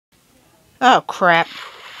Oh, crap.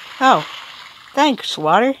 Oh, thanks,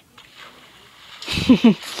 water.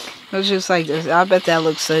 It's just like this. I bet that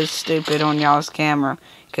looks so stupid on y'all's camera.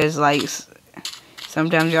 Because, like,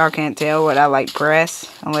 sometimes y'all can't tell what I, like,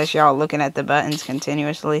 press. Unless y'all looking at the buttons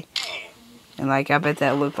continuously. And, like, I bet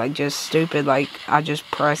that looked like just stupid. Like, I just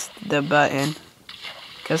pressed the button.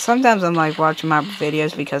 Because sometimes I'm, like, watching my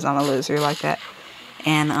videos because I'm a loser like that.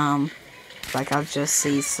 And, like, I'll just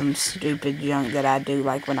see some stupid junk that I do,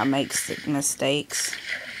 like, when I make mistakes.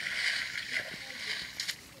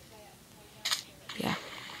 Yeah.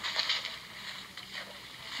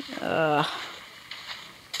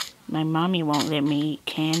 My mommy won't let me eat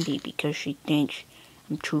candy because she thinks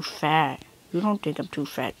I'm too fat. You don't think I'm too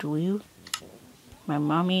fat, do you? My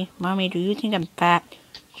mommy, do you think I'm fat?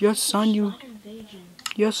 Yes, son,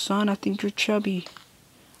 Yes, son, I think you're chubby.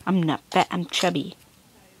 I'm not fat, I'm chubby.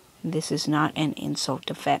 This is not an insult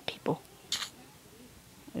to fat people.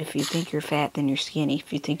 If you think you're fat, then you're skinny.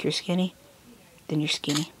 If you think you're skinny, then you're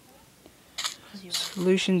skinny.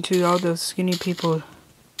 Solution to all those skinny people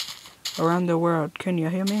around the world. Can you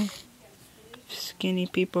hear me? Skinny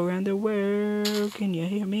people around the world, can you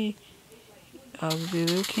hear me? All the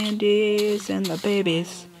little candies and the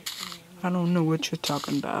babies. I don't know what you're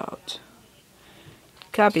talking about.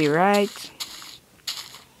 Copyright.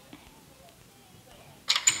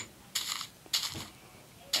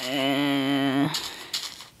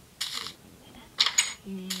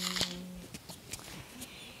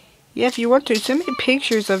 Yeah, if you want to, send me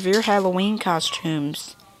pictures of your Halloween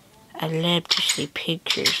costumes. I'd love to see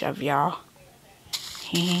pictures of y'all.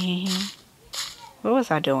 What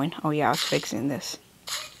was I doing? Oh yeah, I was fixing this.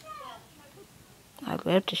 I'd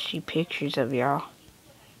love to see pictures of y'all.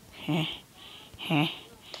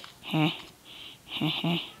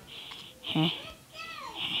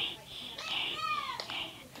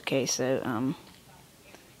 Okay, so,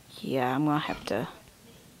 yeah, I'm gonna have to,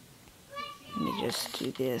 let me just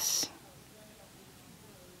do this.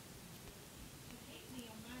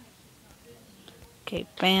 Okay,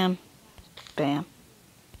 bam, bam,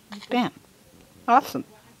 bam. Awesome.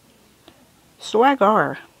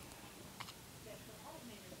 Swagger.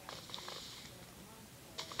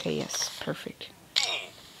 Okay, yes, perfect.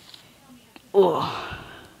 Oh,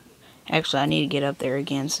 actually, I need to get up there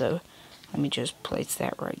again, so let me just place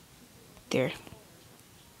that right there.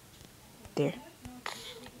 There.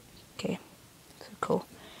 Okay, so cool.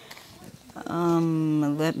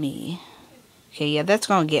 Let me. Okay, yeah, that's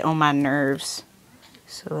gonna get on my nerves.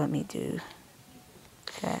 So let me do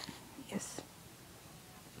that. Yes.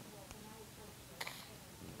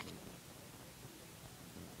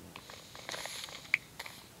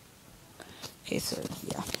 Okay, so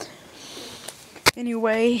yeah.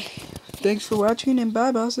 Anyway, thanks for watching, and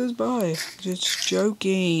bye, bosses. Bye. Just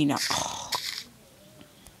joking. Oh.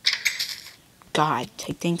 God,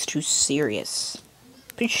 take things too serious.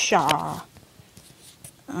 Pshaw.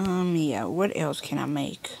 Yeah, what else can I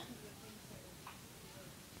make?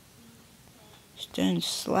 Stone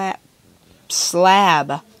slab.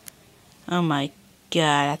 Oh my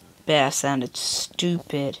god, I bet I sounded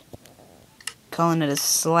stupid. Calling it a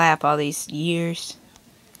slab all these years.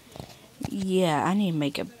 Yeah, I need to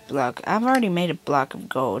make a block. I've already made a block of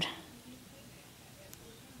gold.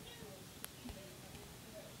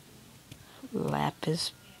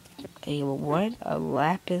 Lapis. A what? A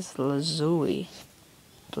lapis lazuli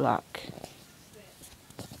block.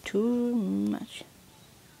 Too much.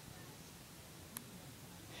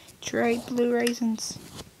 Trade blue raisins.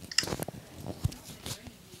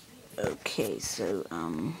 Okay, so,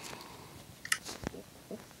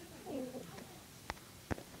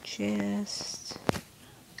 chest.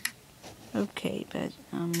 Okay, but,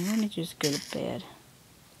 let me just go to bed.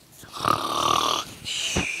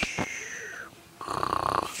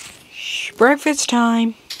 Breakfast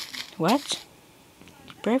time. What?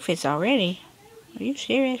 Breakfast already? Are you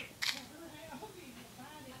serious?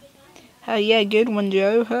 Oh yeah, good one,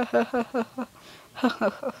 Joe.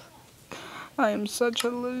 I am such a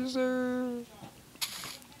loser.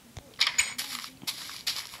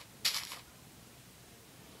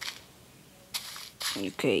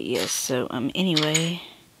 Okay, yes, so, anyway.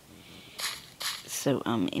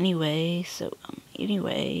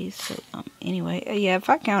 Yeah, if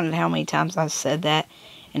I counted how many times I said that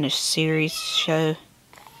in a series show,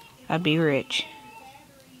 I'd be rich.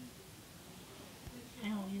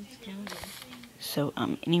 So,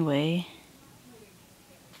 anyway.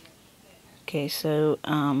 Okay, so,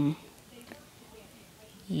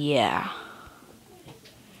 yeah.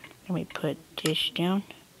 Let me put this down.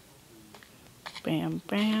 Bam,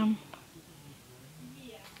 bam.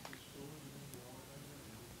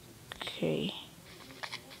 Okay.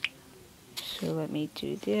 So let me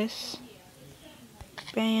do this.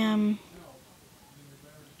 Bam.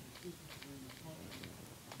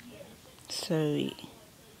 So,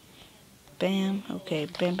 bam. Okay,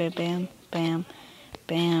 bam, bam, bam, bam,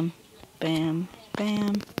 bam, bam,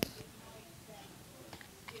 bam.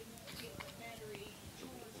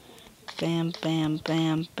 Bam, bam,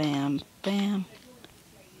 bam, bam, bam.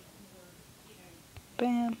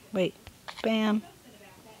 Bam. Wait. Bam.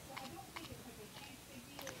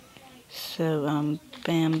 So,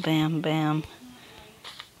 bam, bam, bam.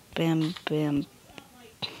 Bam, bam,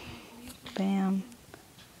 bam.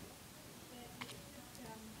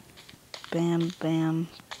 Bam, bam,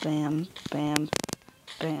 bam, bam,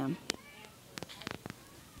 bam.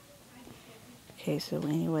 Okay, so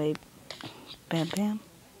anyway, bam, bam.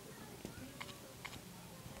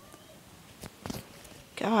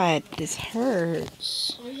 God, this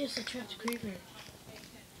hurts. Oh, yes, I trapped a creeper.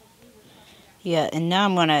 Yeah, and now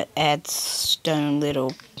I'm gonna add stone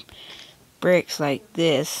little bricks like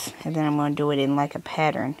this, and then I'm gonna do it in like a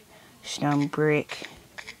pattern. Stone brick,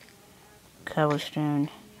 cobblestone.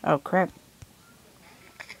 Oh crap!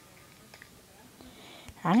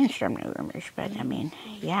 I didn't start no rumors, but I mean,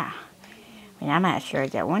 yeah. I mean, I might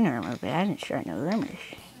start that one rumor, but I didn't start no rumors.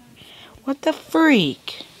 What the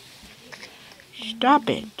freak? Stop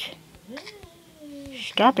it.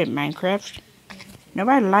 Stop it, Minecraft.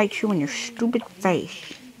 Nobody likes you and your stupid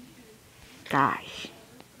face. Guys.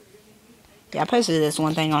 Yeah, I posted this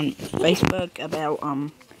one thing on Facebook about,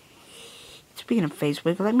 speaking of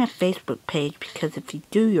Facebook, like my Facebook page, because if you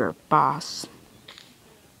do, you're a boss.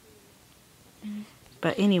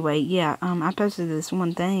 But anyway, yeah, I posted this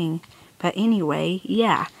one thing. But anyway,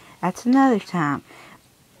 yeah, that's another time.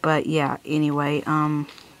 But yeah, anyway,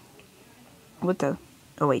 what the,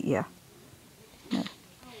 oh wait, yeah. No.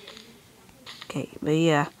 Okay, but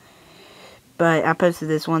yeah. But I posted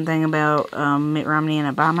this one thing about, Mitt Romney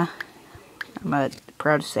and Obama. I'm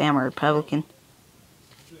proud to say I'm a Republican.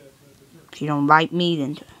 If you don't like me,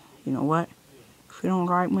 then, you know what? If you don't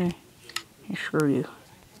like me, then screw you.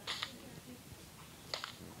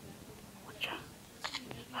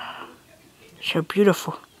 So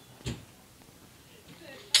beautiful.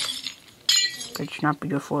 But it's not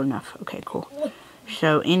beautiful enough. Okay, cool.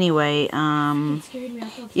 So anyway,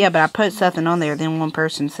 yeah, but I put something on there. Then one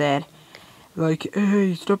person said, like,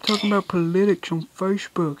 hey, stop talking about politics on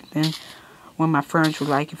Facebook. Then one of my friends was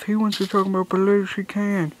like, if he wants to talk about politics, he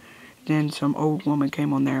can. Then some old woman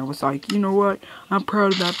came on there and was like, you know what? I'm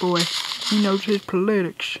proud of that boy. He knows his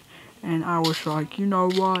politics. And I was like, you know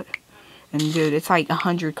what? And dude, it's like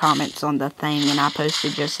 100 comments on the thing, and I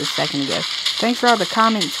posted just a second ago. Thanks for all the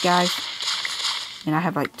comments, guys. And I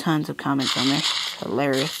have like tons of comments on there. It's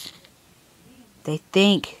hilarious. They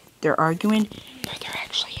think they're arguing, but they're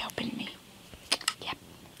actually helping me. Yep.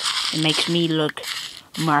 It makes me look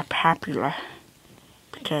more popular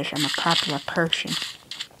because I'm a popular person.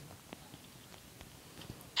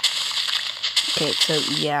 Okay, so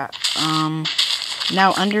yeah,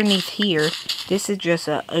 now underneath here, this is just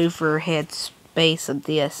an overhead space of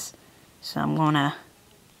this. So I'm gonna,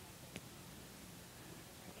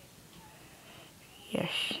 yes,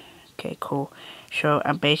 okay, cool. So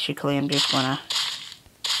I'm just gonna,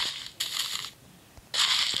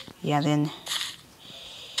 yeah, then,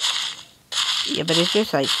 yeah, but it's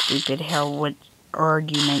just like stupid how what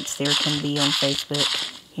arguments there can be on Facebook.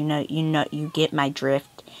 You get my drift.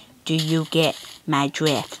 Do you get my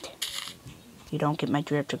drift? You don't get my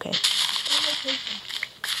drift, okay?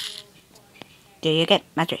 Do you get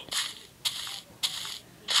my drift?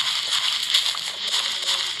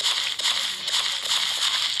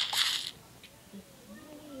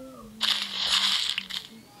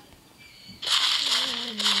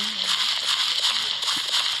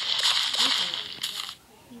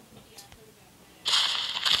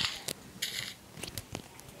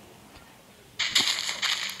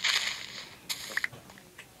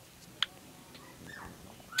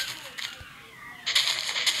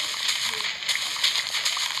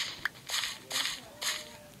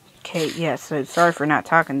 Okay, yeah, so sorry for not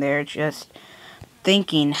talking there. It's just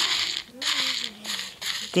thinking and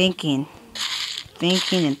thinking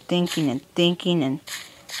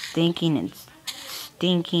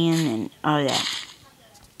and all that.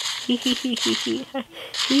 He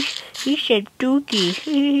said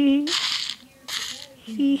dookie.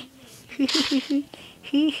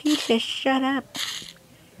 He said shut up.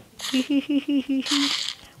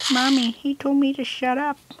 Mommy, he told me to shut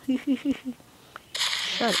up.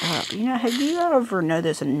 Shut up. You know, have you ever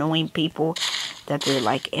noticed annoying people that they're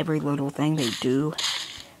like every little thing they do?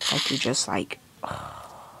 Like you're just like, oh,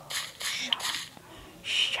 shut up.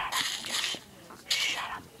 Shut up. Just shut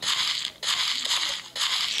up.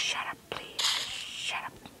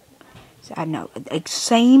 I know. Like,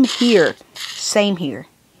 same here. Same here.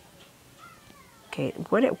 Okay,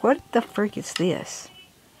 what the frick is this?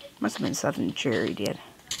 Must have been something Jerry did.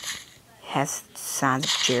 Has signs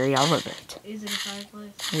of Jerry all over it. Is it a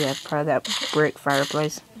fireplace? Yeah, probably that brick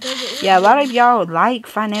fireplace. Yeah, a lot of y'all like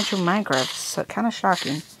Financial Minecraft. So kind of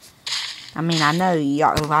shocking. I mean, I know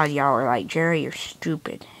y'all, a lot of y'all are like, Jerry, you're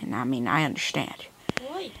stupid. And I mean, I understand.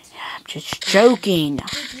 What? I'm just joking.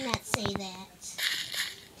 Did not say that.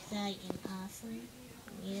 Because I am awesome.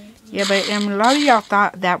 Yeah, but a lot of y'all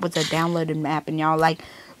thought that was a downloaded map. And y'all like,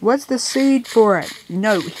 what's the seed for it?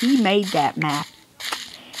 No, he made that map.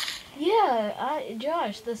 Yeah,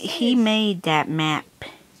 Josh, He made that map.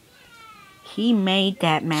 He made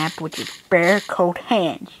that map with his bare cold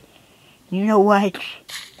hands. You know what?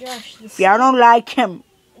 Josh, if y'all don't like him.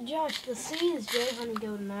 Josh, the seed is J Honey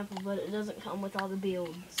Golden Apple, but it doesn't come with all the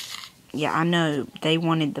builds. Yeah, I know. They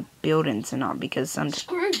wanted the buildings and all because some...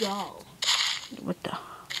 Screw y'all. What the...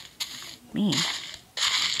 Mean.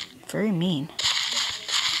 Very mean.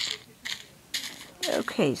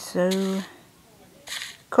 Okay, so...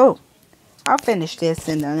 Cool. I'll finish this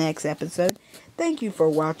in the next episode. Thank you for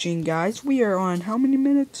watching, guys. We are on how many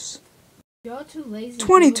minutes? Y'all too lazy.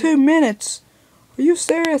 22 minutes. Are you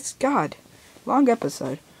serious? God. Long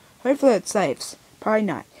episode. Hopefully it saves. Probably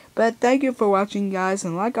not. But thank you for watching, guys.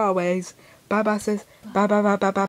 And like always, bye-bye, sis. Bye-bye-bye-bye-bye.